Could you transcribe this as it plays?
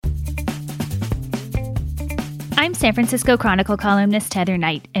I'm San Francisco Chronicle columnist Heather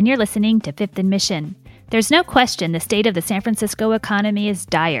Knight, and you're listening to Fifth and Mission. There's no question the state of the San Francisco economy is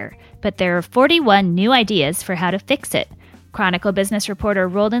dire, but there are 41 new ideas for how to fix it. Chronicle business reporter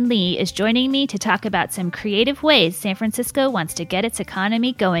Roland Lee is joining me to talk about some creative ways San Francisco wants to get its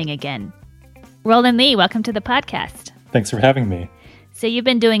economy going again. Roland Lee, welcome to the podcast. Thanks for having me. So you've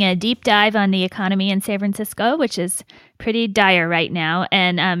been doing a deep dive on the economy in San Francisco, which is pretty dire right now.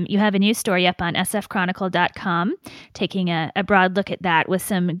 And you have a new story up on sfchronicle.com, taking a broad look at that with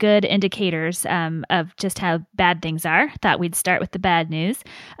some good indicators of just how bad things are. Thought we'd start with the bad news.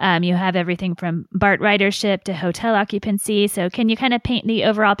 You have everything from BART ridership to hotel occupancy. So can you kind of paint the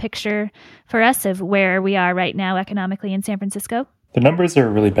overall picture for us of where we are right now economically in San Francisco? The numbers are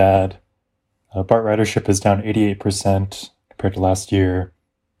really bad. BART ridership is down 88%. Compared to last year.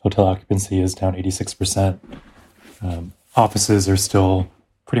 Hotel occupancy is down 86%. Offices are still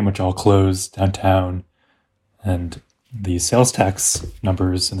pretty much all closed downtown. And the sales tax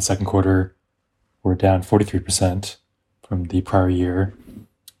numbers in the second quarter were down 43% from the prior year.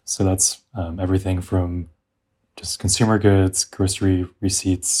 So that's everything from just consumer goods, grocery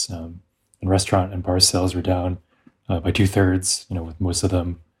receipts, and restaurant and bar sales were down by 2/3, with most of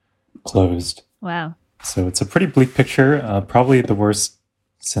them closed. Wow. So it's a pretty bleak picture, probably the worst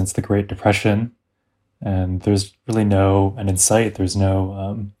since the Great Depression. And there's really no end in sight. There's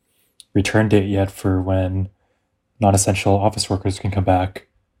no return date yet for when non-essential office workers can come back.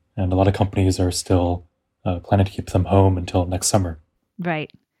 And a lot of companies are still planning to keep them home until next summer.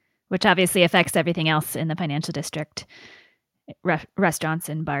 Right. Which obviously affects everything else in the financial district, restaurants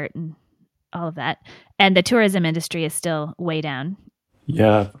and BART and all of that. And the tourism industry is still way down.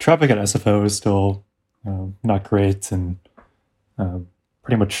 Yeah, traffic at SFO is still not great, and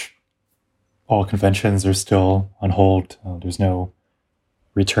pretty much all conventions are still on hold. There's no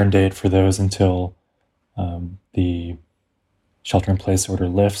return date for those until the shelter-in-place order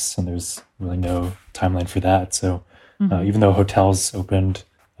lifts, and there's really no timeline for that. So even though hotels opened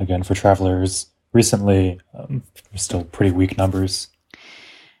again for travelers recently, there's still pretty weak numbers.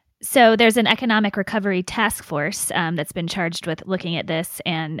 So there's an economic recovery task force that's been charged with looking at this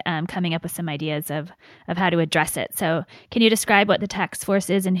and coming up with some ideas of how to address it. So can you describe what the task force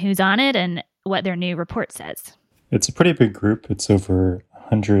is and who's on it and what their new report says? It's a pretty big group. It's over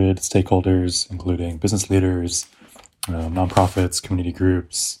 100 stakeholders, including business leaders, nonprofits, community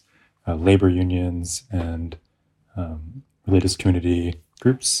groups, labor unions, and religious community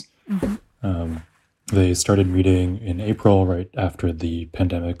groups. Mm-hmm. They started meeting in April, right after the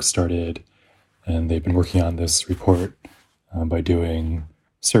pandemic started, and they've been working on this report by doing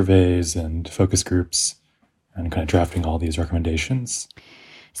surveys and focus groups and kind of drafting all these recommendations.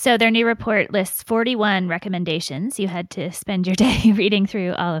 So their new report lists 41 recommendations. You had to spend your day reading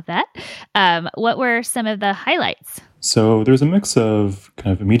through all of that. What were some of the highlights? So there's a mix of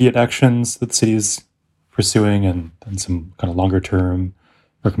kind of immediate actions that the city is pursuing and some kind of longer-term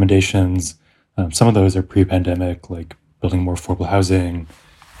recommendations. Some of those are pre-pandemic, like building more affordable housing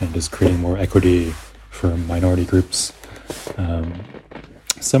and just creating more equity for minority groups.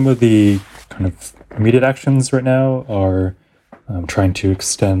 Some of the kind of immediate actions right now are trying to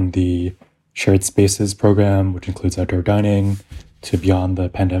extend the shared spaces program, which includes outdoor dining, to beyond the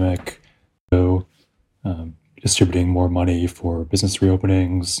pandemic. So distributing more money for business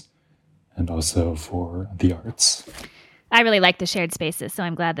reopenings and also for the arts. I really like the shared spaces, so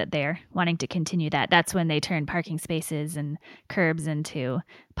I'm glad that they're wanting to continue that. That's when they turn parking spaces and curbs into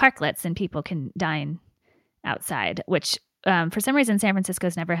parklets and people can dine outside, which for some reason San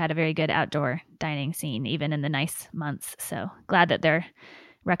Francisco's never had a very good outdoor dining scene, even in the nice months. So glad that they're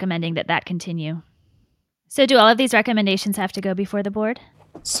recommending that continue. So do all of these recommendations have to go before the board?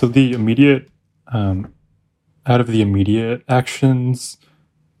 So the immediate, out of the immediate actions,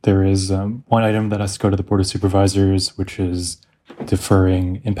 there is one item that has to go to the Board of Supervisors, which is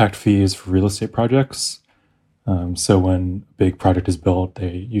deferring impact fees for real estate projects. So when a big project is built,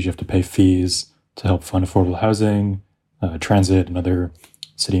 they usually have to pay fees to help fund affordable housing, transit, and other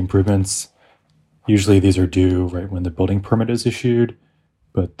city improvements. Usually these are due right when the building permit is issued,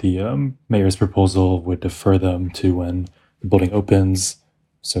 but the mayor's proposal would defer them to when the building opens,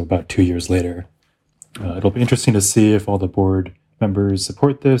 so about 2 years later. It'll be interesting to see if all the board members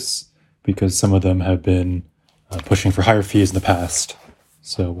support this, because some of them have been pushing for higher fees in the past.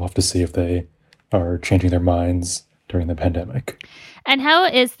 So we'll have to see if they are changing their minds during the pandemic. And how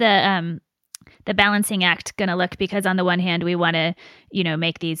is the balancing act going to look? Because on the one hand, we want to,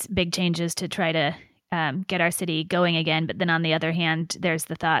 make these big changes to try to get our city going again. But then on the other hand, there's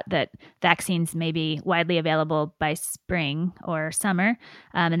the thought that vaccines may be widely available by spring or summer,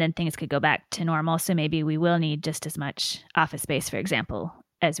 and then things could go back to normal. So maybe we will need just as much office space, for example,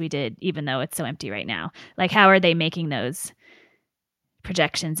 as we did, even though it's so empty right now. Like, how are they making those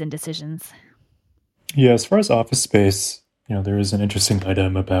projections and decisions? Yeah, as far as office space, there is an interesting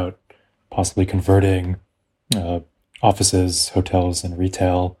item about possibly converting offices, hotels, and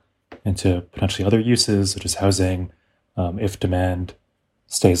retail into potentially other uses, such as housing, if demand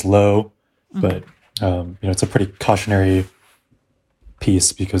stays low. Mm-hmm. But it's a pretty cautionary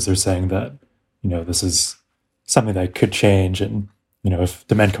piece because they're saying that this is something that could change, and if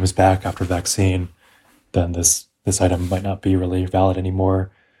demand comes back after vaccine, then this item might not be really valid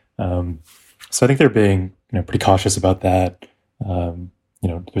anymore. So I think they're being pretty cautious about that.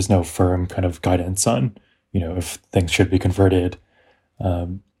 There's no firm kind of guidance on if things should be converted.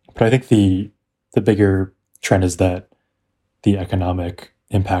 But I think the bigger trend is that the economic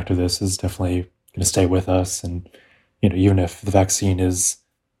impact of this is definitely going to stay with us. And, even if the vaccine is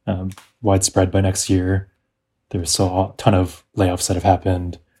widespread by next year, there's still a ton of layoffs that have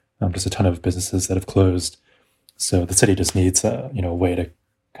happened, just a ton of businesses that have closed. So the city just needs a way to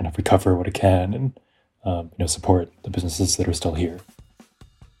kind of recover what it can and, support the businesses that are still here.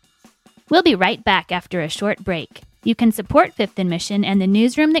 We'll be right back after a short break. You can support Fifth and Mission and the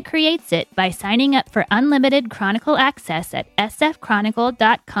newsroom that creates it by signing up for unlimited Chronicle access at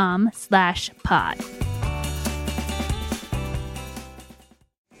sfchronicle.com/pod.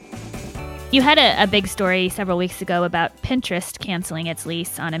 You had a big story several weeks ago about Pinterest canceling its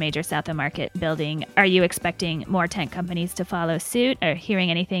lease on a major South of Market building. Are you expecting more tech companies to follow suit, or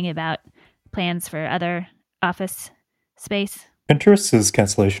hearing anything about plans for other office space? Pinterest's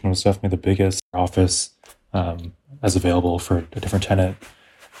cancellation was definitely the biggest office as available for a different tenant.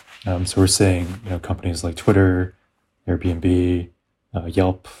 So we're seeing companies like Twitter, Airbnb,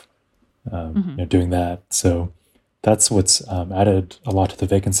 Yelp, doing that. So that's what's added a lot to the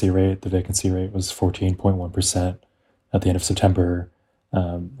vacancy rate. The vacancy rate was 14.1% at the end of September,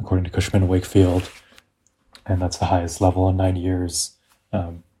 according to Cushman & Wakefield, and that's the highest level in 9 years.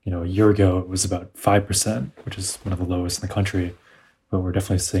 A year ago it was about 5%, which is one of the lowest in the country. But we're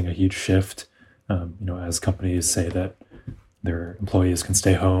definitely seeing a huge shift, as companies say that their employees can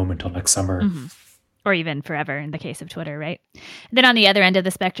stay home until next summer. Mm-hmm. Or even forever in the case of Twitter, right? Then on the other end of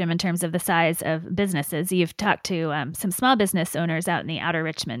the spectrum, in terms of the size of businesses, you've talked to some small business owners out in the outer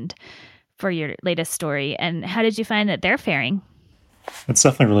Richmond for your latest story. And how did you find that they're faring? It's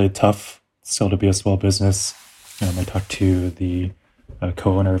definitely really tough still to be a small business. I talked to the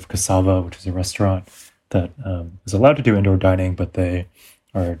co-owner of Cassava, which is a restaurant that is allowed to do indoor dining, but they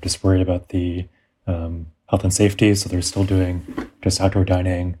are just worried about the health and safety, so they're still doing just outdoor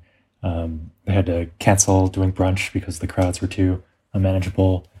dining. They had to cancel doing brunch because the crowds were too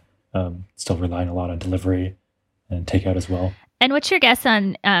unmanageable. Still relying a lot on delivery and takeout as well. And what's your guess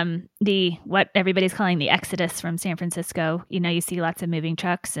on what everybody's calling the exodus from San Francisco? You see lots of moving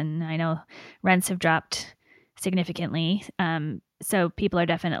trucks, and I know rents have dropped significantly. So people are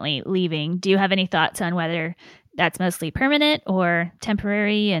definitely leaving. Do you have any thoughts on whether that's mostly permanent or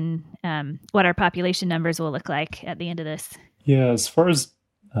temporary, and what our population numbers will look like at the end of this? Yeah, as far as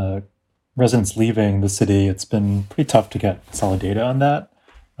residents leaving the city, it's been pretty tough to get solid data on that.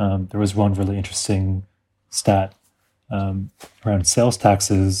 There was one really interesting stat around sales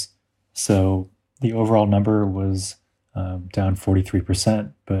taxes. So the overall number was down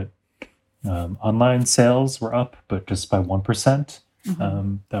 43%, but online sales were up, but just by 1%.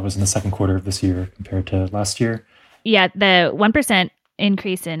 Mm-hmm. That was in the second quarter of this year compared to last year. Yeah, the 1%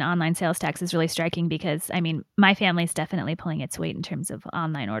 increase in online sales tax is really striking because, my family's definitely pulling its weight in terms of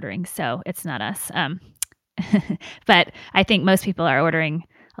online ordering, so it's not us. But I think most people are ordering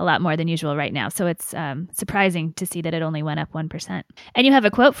a lot more than usual right now, so it's surprising to see that it only went up 1%. And you have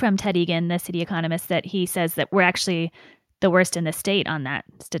a quote from Ted Egan, the city economist, that he says that we're actually the worst in the state on that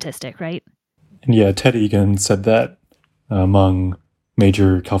statistic, right? And yeah, Ted Egan said that among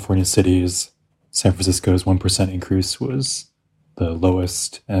major California cities, San Francisco's 1% increase was the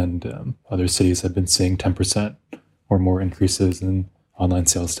lowest, and other cities have been seeing 10% or more increases in online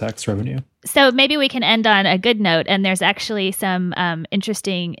sales tax revenue. So maybe we can end on a good note, and there's actually some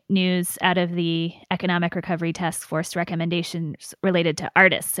interesting news out of the Economic Recovery Task Force recommendations related to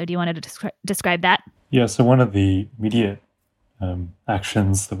artists. So do you want to describe that? Yeah, so one of the immediate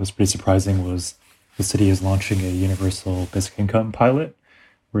actions that was pretty surprising was the city is launching a universal basic income pilot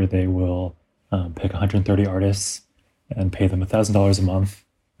where they will pick 130 artists and pay them $1,000 a month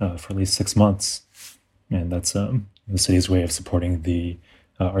for at least 6 months. And that's the city's way of supporting the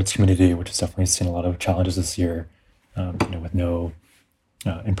arts community, which has definitely seen a lot of challenges this year, with no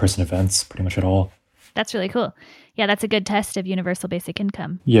in-person events pretty much at all. That's really cool. Yeah, that's a good test of universal basic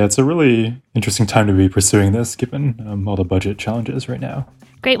income. Yeah, it's a really interesting time to be pursuing this, given all the budget challenges right now.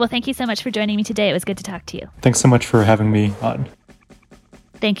 Great. Well, thank you so much for joining me today. It was good to talk to you. Thanks so much for having me on.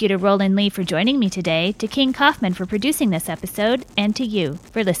 Thank you to Roland Lee for joining me today, to King Kaufman for producing this episode, and to you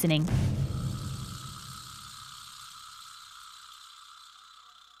for listening.